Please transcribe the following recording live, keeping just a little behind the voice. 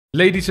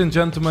Ladies and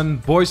gentlemen,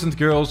 boys and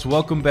girls,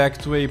 welcome back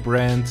to a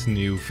brand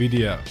new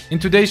video. In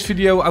today's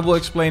video I will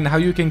explain how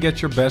you can get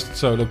your best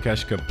solo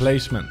cash cup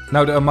placement.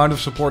 Now the amount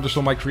of supporters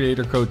on my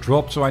creator code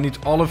dropped, so I need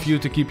all of you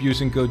to keep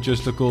using code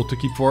Justicul to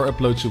keep 4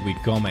 uploads a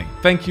week coming.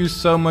 Thank you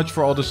so much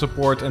for all the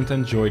support and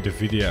enjoy the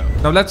video.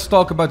 Now let's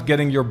talk about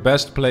getting your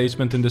best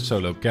placement in the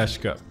solo cash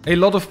cup. A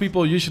lot of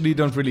people usually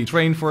don't really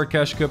train for a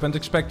cash cup and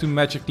expect to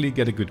magically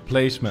get a good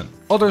placement.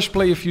 Others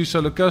play a few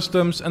solo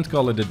customs and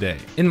call it a day.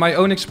 In my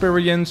own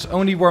experience,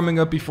 only warming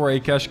up before a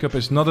cash cup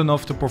is not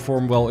enough to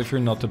perform well if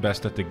you're not the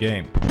best at the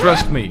game.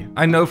 Trust me,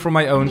 I know from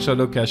my own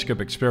solo cash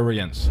cup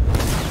experience.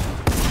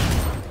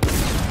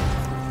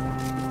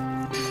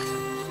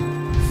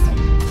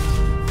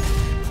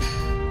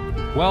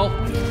 Well,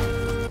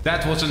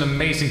 that was an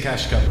amazing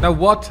cash cup. Now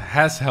what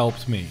has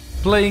helped me?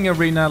 Playing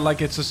Arena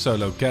like it's a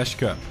solo cash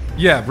cup.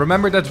 Yeah,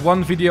 remember that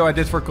one video I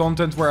did for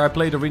content where I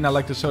played Arena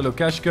like the solo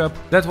cash cup?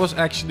 That was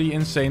actually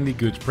insanely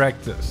good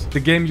practice. The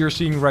game you're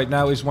seeing right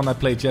now is one I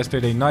played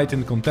yesterday night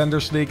in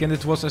Contenders League, and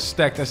it was as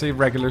stacked as a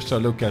regular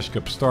solo cash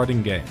cup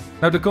starting game.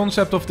 Now the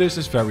concept of this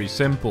is very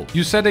simple.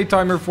 You set a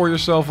timer for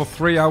yourself of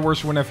 3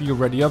 hours whenever you're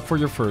ready up for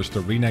your first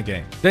Arena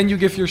game. Then you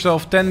give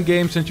yourself 10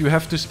 games and you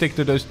have to stick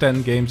to those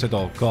 10 games at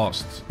all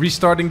costs.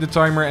 Restarting the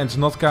timer and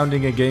not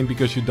counting a game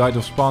because you died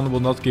off spawn will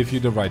not give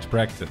you the right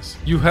practice.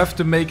 You have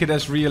to make it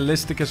as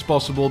realistic as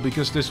possible,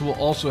 because this will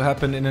also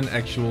happen in an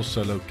actual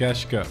solo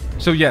cash cup.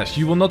 So yes,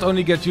 you will not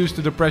only get used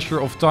to the pressure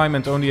of time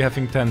and only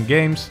having 10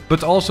 games,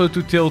 but also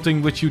to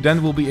tilting, which you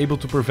then will be able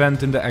to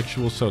prevent in the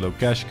actual solo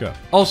cash cup.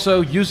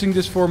 Also, using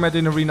this format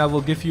in Arena will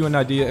give you an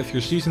idea if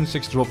your season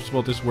 6 drop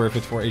spot is worth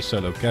it for a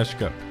solo cash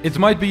cup. It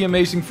might be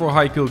amazing for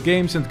high kill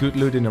games and good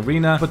loot in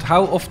Arena, but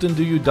how often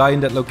do you die in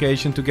that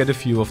location to get a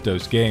few of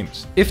those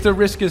games? If the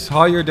risk is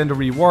higher than the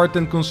reward,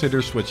 then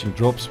consider switching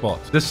drop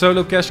spot. The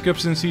solo cash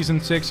cups in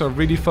season 6 are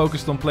really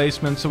focused on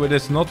placement, so it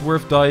is not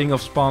worth dying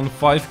off spawn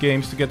 5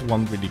 games to get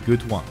one really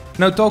good one.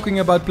 Now talking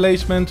about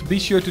placement, be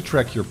sure to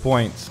track your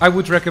points. I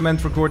would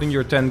recommend recording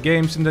your 10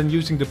 games and then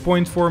using the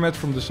point format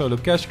from the solo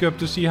cash cup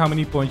to see how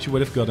many points you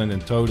would have gotten in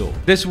total.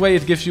 This way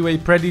it gives you a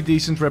pretty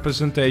decent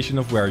representation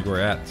of where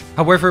you're at.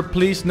 However,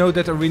 please note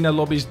that Arena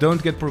lobbies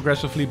don't get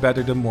progressively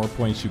better the more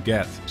points you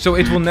get, so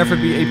it will never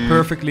be a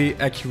perfectly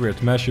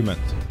accurate measurement.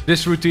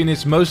 This routine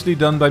is mostly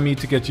done by me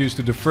to get used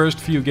to the first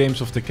few games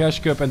of the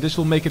cash cup, and this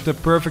will make it the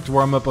perfect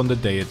warm-up on the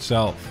day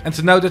itself.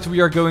 And now that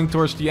we are going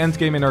towards the end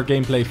game in our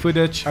gameplay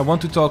footage, I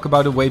want to talk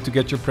about a way to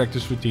get your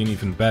practice routine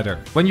even better.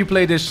 When you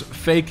play this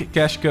fake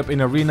cash cup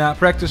in Arena,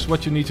 practice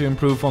what you need to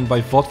improve on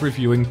by VOD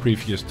reviewing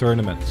previous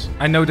tournaments.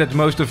 I know that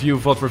most of you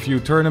VOD review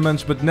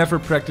tournaments, but never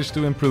practice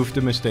to improve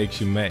the mistakes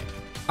you made.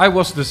 I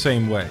was the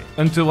same way,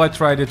 until I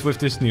tried it with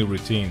this new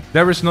routine.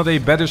 There is not a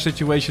better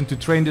situation to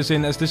train this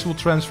in, as this will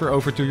transfer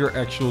over to your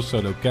actual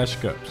solo cash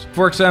cups.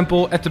 For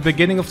example, at the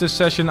beginning of this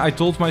session I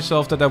told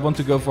myself that I want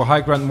to go for high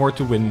ground more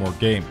to win more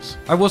games.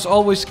 I was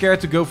always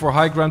scared to go for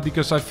high ground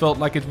because I felt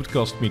like it would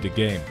cost me the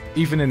game,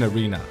 even in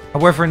Arena.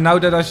 However, now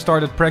that I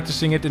started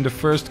practicing it in the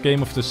first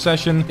game of the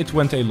session, it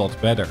went a lot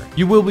better.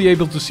 You will be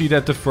able to see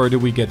that the further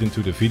we get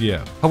into the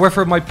video.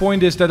 However, my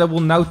point is that I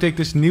will now take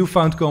this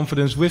newfound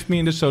confidence with me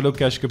in the solo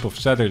cash cup of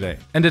Saturday,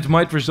 and it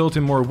might result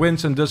in more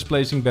wins and thus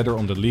placing better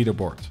on the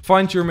leaderboard.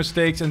 Find your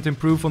mistakes and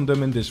improve on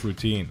them in this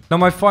routine. Now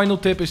my final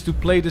tip is to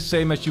play the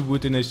same as you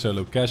would in a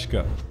solo cash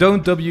cup.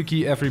 Don't W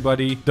key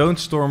everybody, don't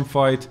storm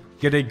fight,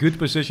 get a good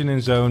position in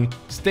zone,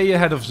 stay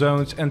ahead of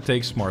zones and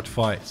take smart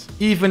fights.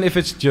 Even if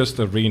it's just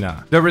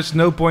Arena. There is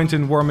no point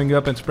in warming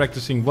up and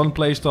practicing one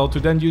playstyle to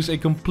then use a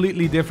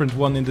completely different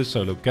one in the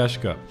solo cash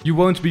cup. You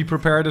won't be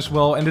prepared as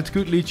well, and it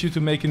could lead you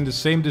to making the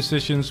same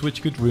decisions,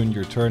 which could ruin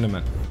your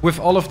tournament. With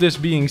all of this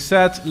being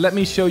said, let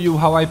me show you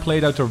how I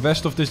played out the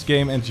rest of this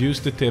game and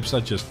used the tips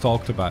I just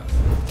talked about.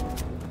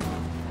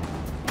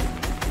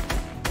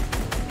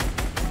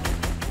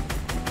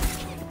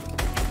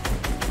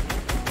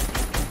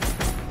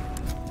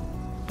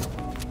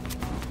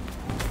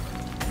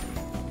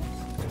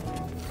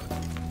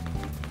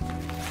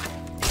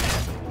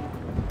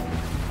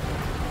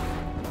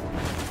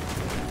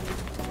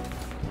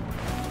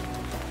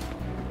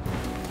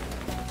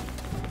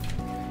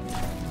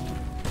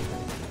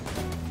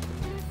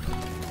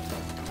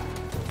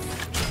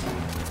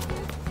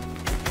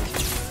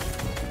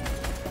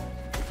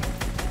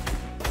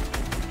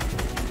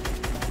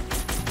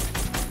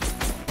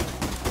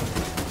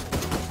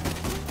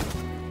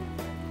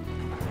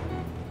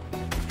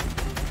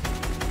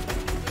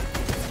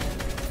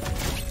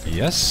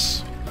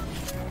 Yes,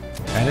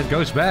 and it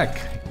goes back.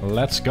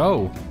 Let's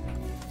go.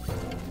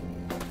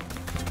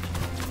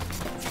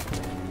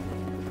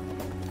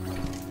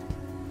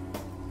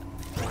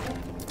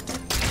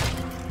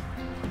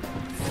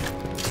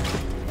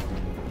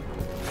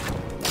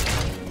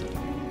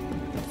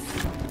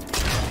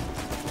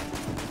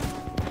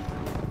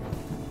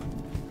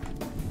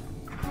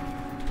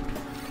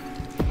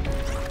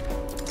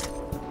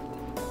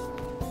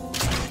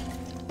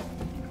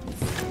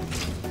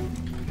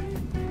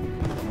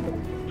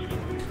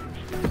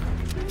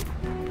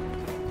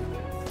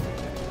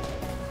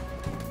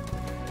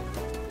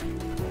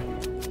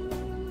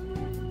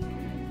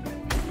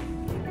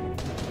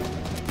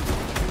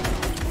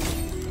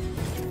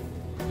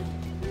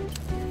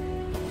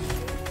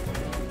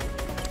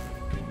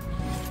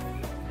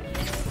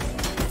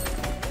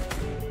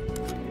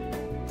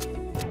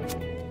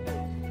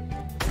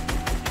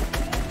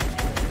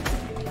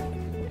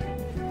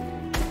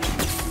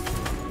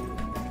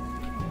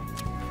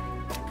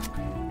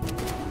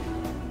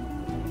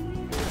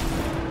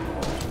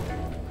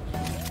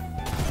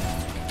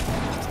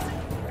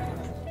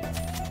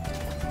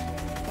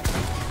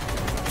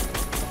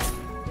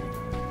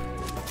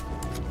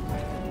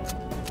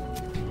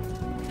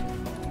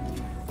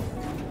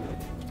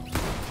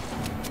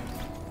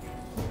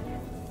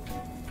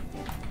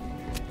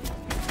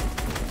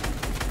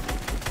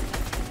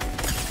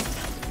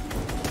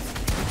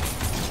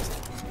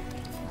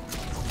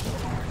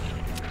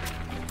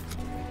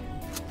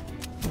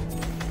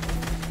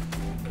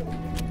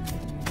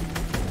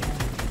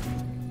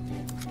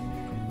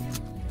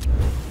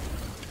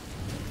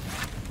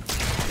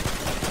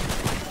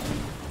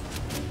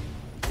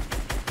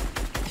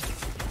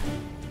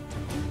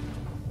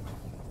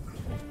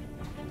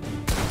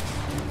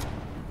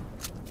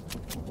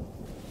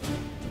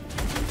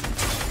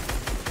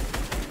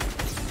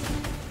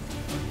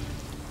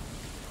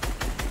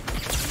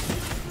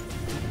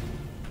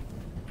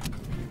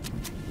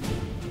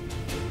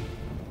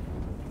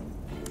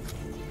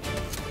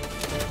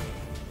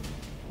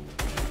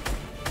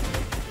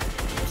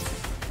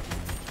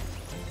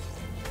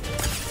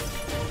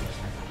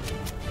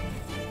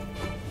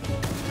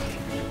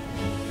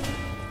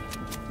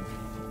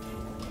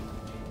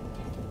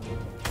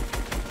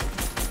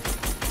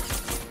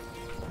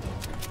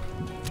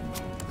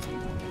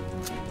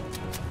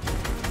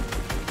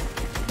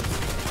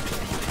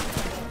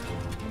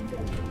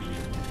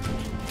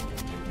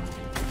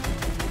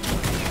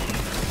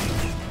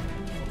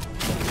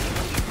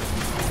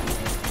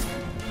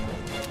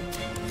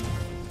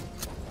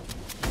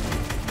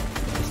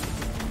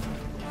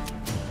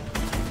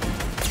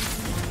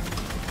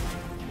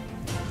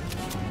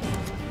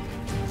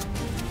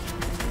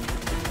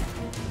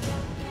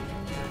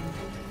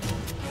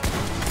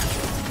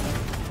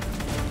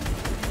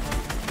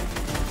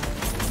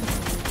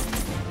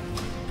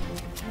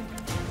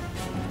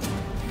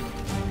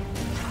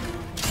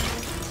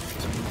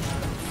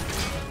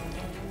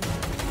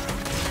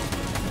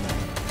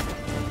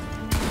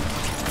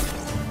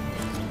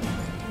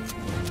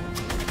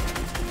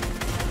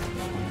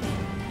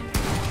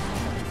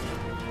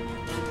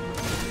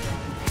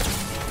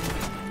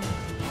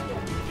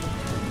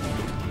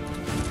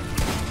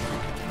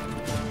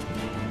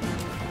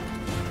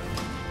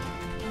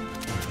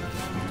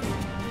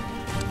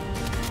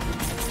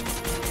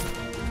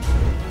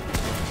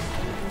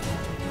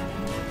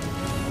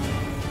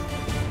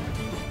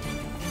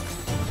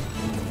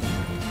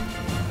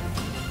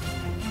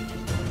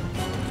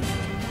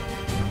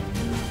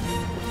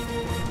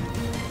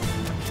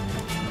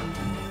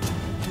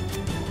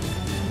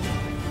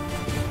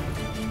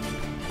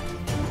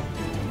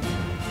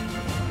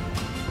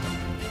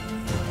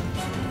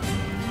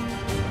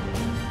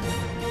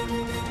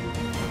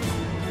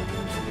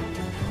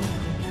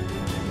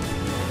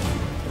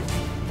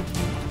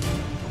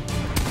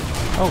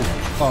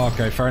 Oh,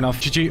 okay, fair enough.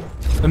 GG.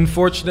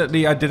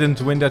 Unfortunately, I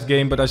didn't win that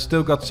game, but I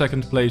still got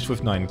second place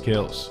with 9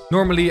 kills.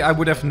 Normally, I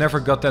would have never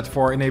got that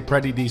far in a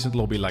pretty decent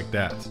lobby like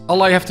that.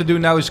 All I have to do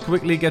now is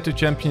quickly get to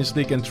Champions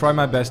League and try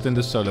my best in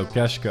the solo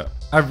cash cup.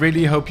 I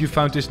really hope you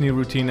found this new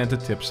routine and the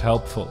tips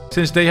helpful,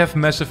 since they have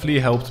massively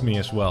helped me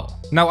as well.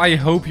 Now, I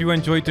hope you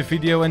enjoyed the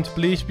video and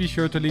please be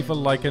sure to leave a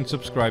like and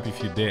subscribe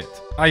if you did.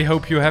 I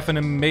hope you have an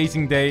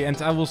amazing day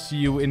and I will see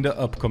you in the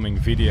upcoming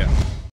video.